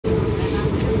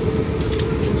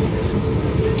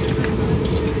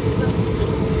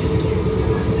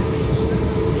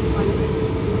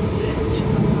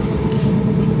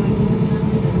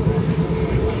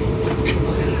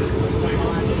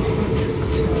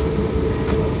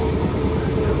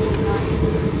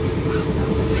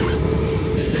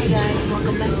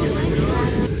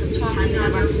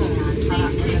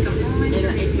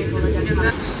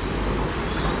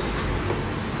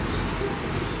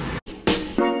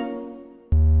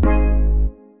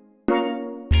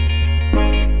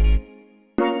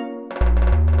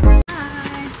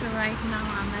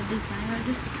design or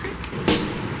the script.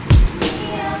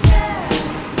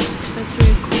 That's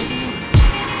really cool.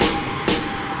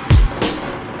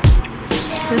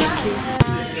 That's cute.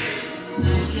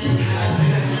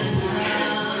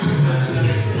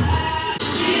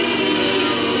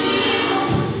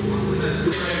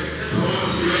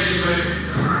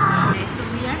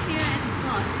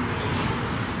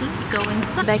 Go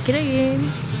inside. Back it again.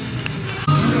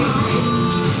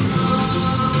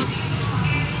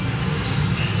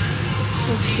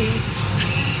 So cute.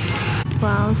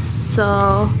 Wow. So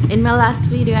in my last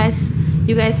video,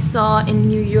 you guys saw in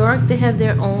New York they have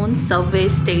their own subway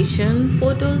station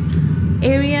photo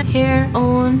area here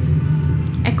on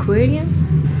aquarium.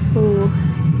 Oh,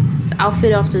 it's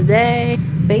outfit of the day.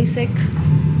 Basic.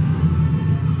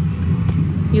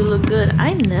 You look good.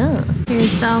 I know.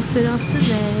 Here's the outfit of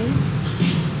today.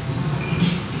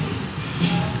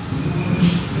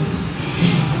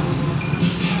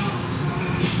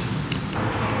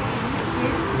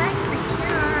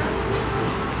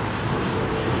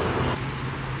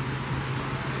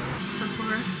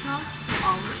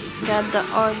 Got the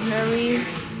ordinary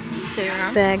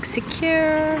serum. Bag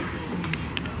secure.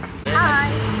 Hi.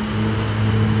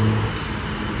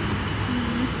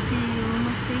 You see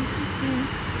my face is good.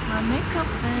 My makeup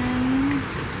and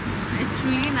it's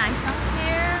really nice out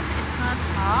here. It's not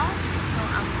hot, so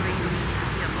I'm really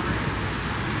happy about it.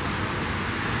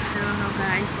 I don't know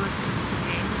guys what to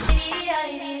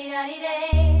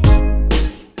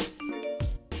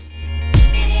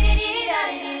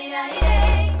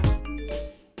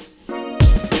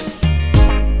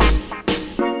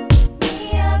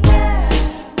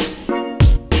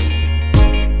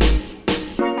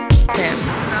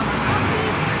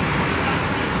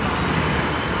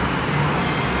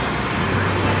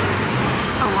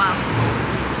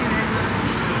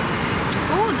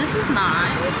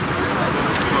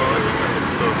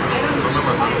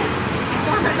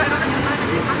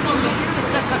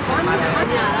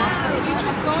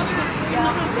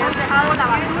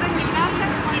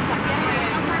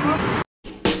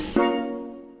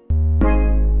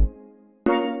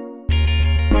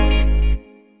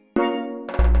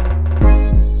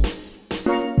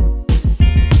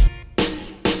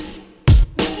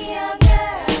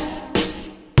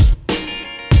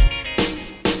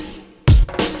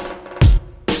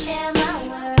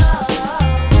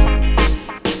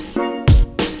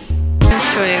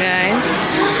show you guys.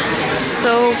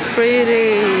 So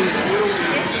pretty.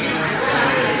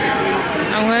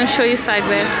 I'm gonna show you side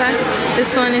by side.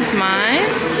 This one is mine,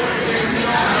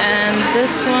 and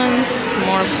this one's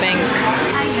more pink.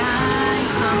 Hi guys,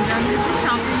 so I'm done with the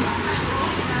shopping.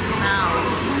 Now,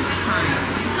 time.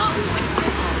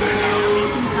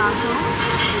 Eating taco.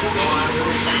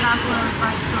 Taco al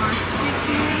pastor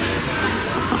chicken.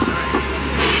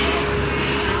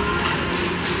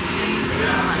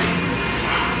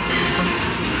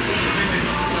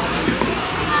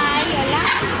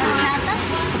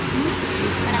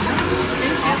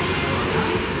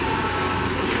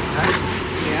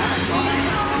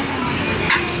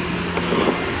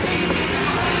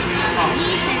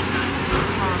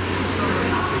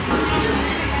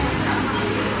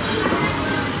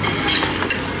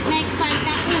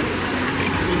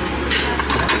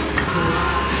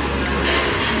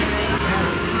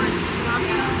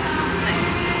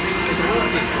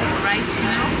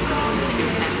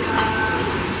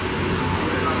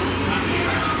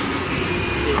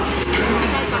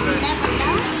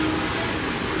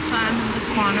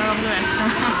 Corner of the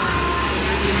restaurant.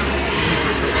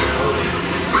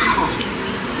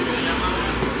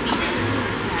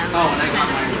 Oh, and I got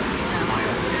mine.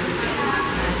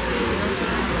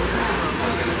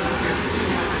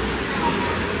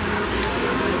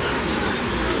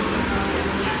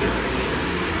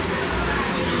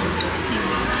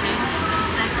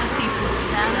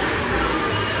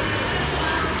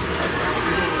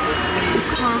 It's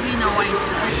Corvina white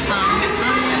with some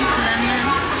onions, lemon.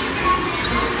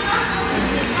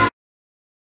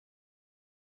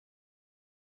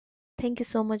 Thank you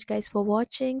so much guys for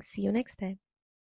watching. See you next time.